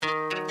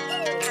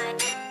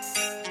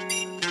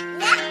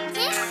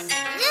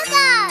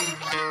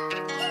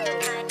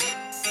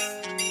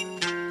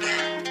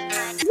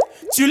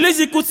Tu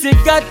les écoutes, c'est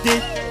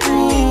gâté.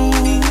 Ouh.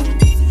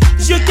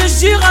 Je te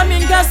jure,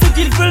 Aminga, ce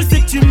qu'ils veulent,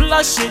 c'est que tu me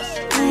lâches.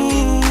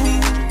 Ouh.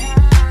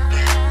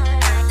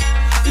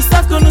 Ils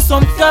savent que nous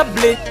sommes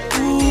câblés.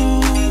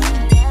 Ouh.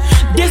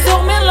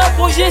 Désormais, leur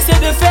projet, c'est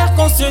de faire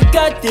qu'on se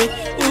gâte.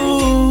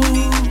 Ouh.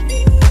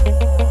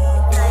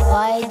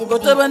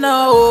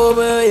 Gotabana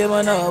over,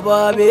 yamana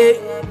baby.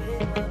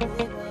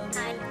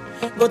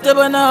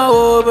 Gotabana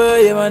over,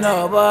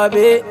 yamana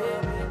baby.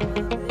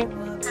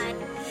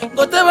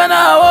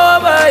 Gotabana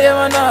over,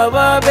 yamana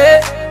baby.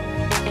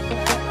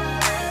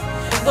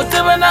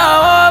 Gotabana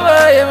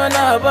over,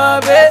 yamana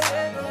baby.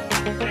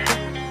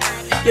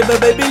 Ye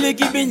baby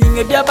liki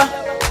binyinga biaba.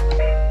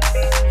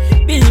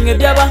 Binyinga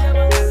biaba.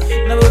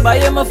 Na baba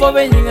yema fo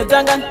binyinga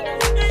tangan.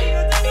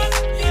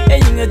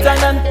 Binyinga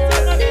tangan.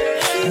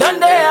 Don't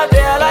they have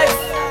their life?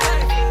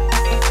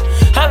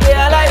 Have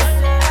their life.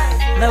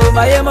 Na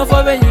baba yema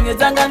fo binyinga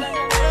tangan.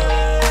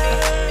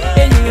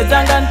 Binyinga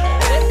tangan.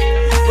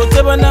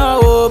 Gotabana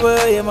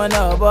over,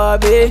 yamana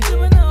baby.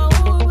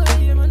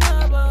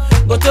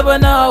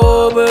 Gotabana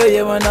over,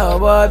 yamana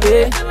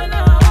baby.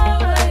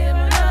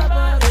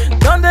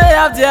 Don't they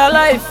have their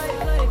life?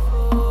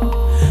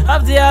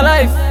 Have their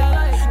life.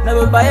 Na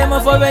baba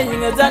yema fo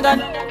binyinga tangan.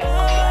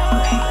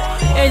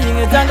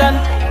 Binyinga tangan.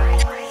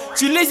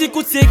 Tu les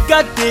écoutes, c'est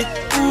gâté.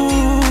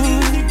 Ouh.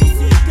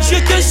 Je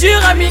te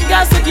jure,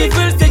 Aminga, ce qu'ils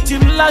veulent, c'est que tu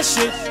me lâches.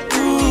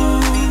 Ouh.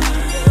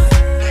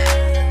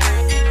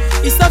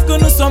 Ils savent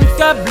que nous sommes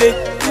câblés.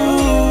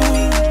 Ouh.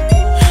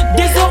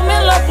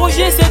 Désormais, leur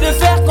projet, c'est de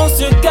faire qu'on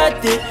se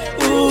gâte.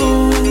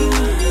 Ouh.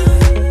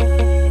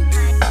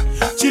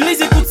 Tu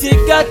les écoutes, c'est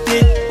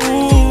gâté.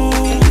 Ouh.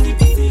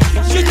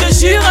 Je te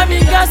jure,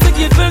 Aminga, ce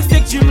qu'ils veulent, c'est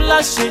que tu me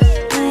lâches.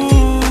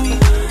 Ouh.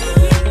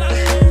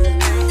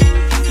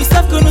 Ils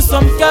savent que nous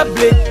sommes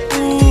câblés.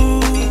 Ouh.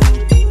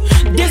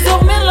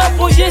 Désormais, leur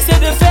projet, c'est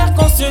de faire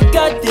qu'on se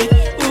gâte.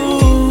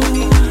 Ouh.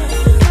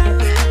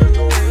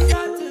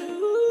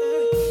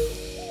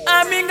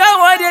 Aminga,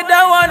 why they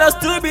don't want us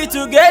to be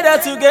together,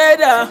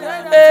 together?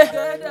 Eh.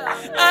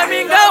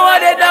 Aminga, why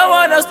they don't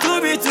want us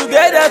to be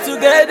together,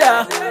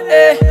 together?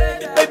 Eh.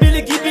 Baby,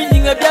 li kibi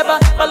yinga biaba,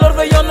 malor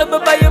vayon na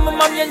baba yema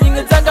mamya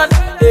yinga tangan.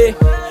 Eh.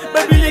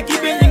 Baby, li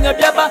kibi yinga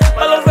biaba,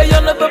 malor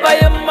vayon na baba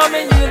yema mamya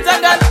yinga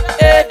tangan.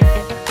 Eh.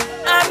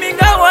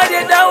 Aminga, why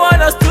they don't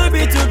want us to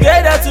be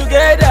together,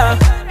 together?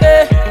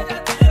 Eh.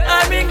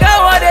 Aminga,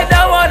 why they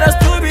don't want us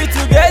to be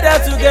together,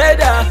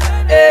 together?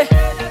 Eh.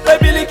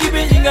 Baby, li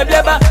kibi yinga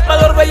biaba,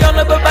 malor vayon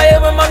na baba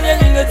yema mamya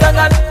yinga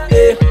tangan.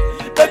 Eh.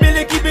 Baby,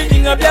 li kibi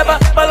yinga biaba,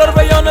 malor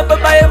vayon na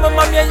baba yema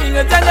mamya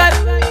yinga tangan.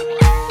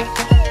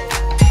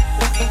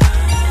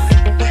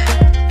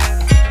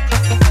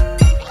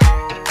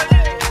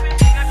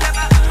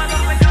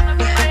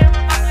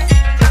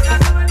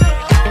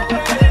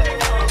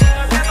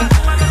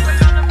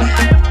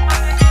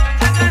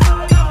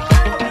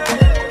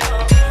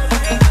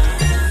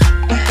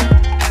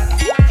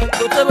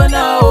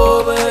 Gotabana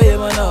over,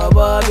 yamana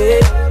baby.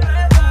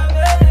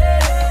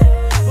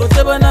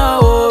 Gotabana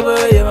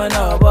over,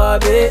 yamana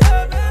baby.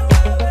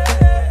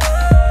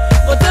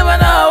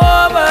 Gotabana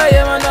over,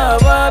 yamana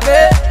baby.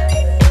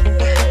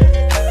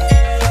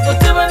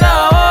 Gotabana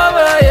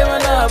over,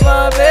 yamana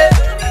baby.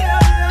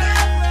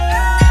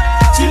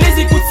 Tu les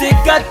écoutes, c'est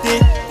gâté.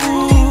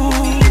 Ouh.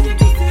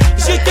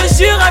 Je te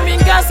jure,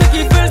 Aminga, ce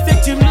qu'ils veulent, c'est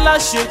que tu me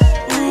lâches.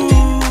 Ouh.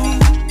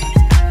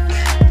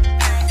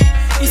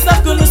 Ils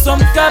savent que nous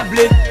sommes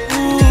câblés.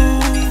 Ouh.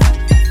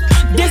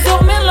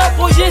 Désormais, leur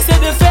projet, c'est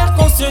de faire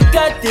qu'on se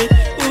gâte.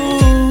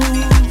 Ouh.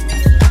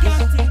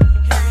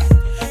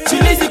 Tu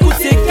les écoutes,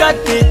 c'est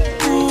gâté.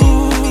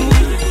 Ouh.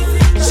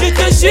 Je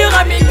te jure,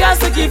 Aminga,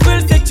 ce qu'ils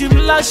veulent, c'est que tu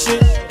me lâches.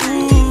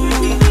 Ouh.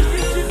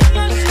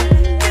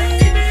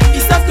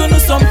 Ils savent que nous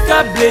sommes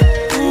câblés.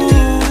 Ouh.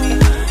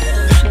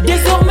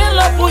 Désormais,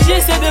 leur projet,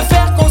 c'est de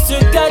faire qu'on se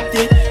gâte.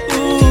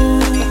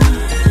 Ouh.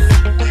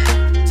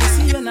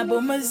 Djessy-N,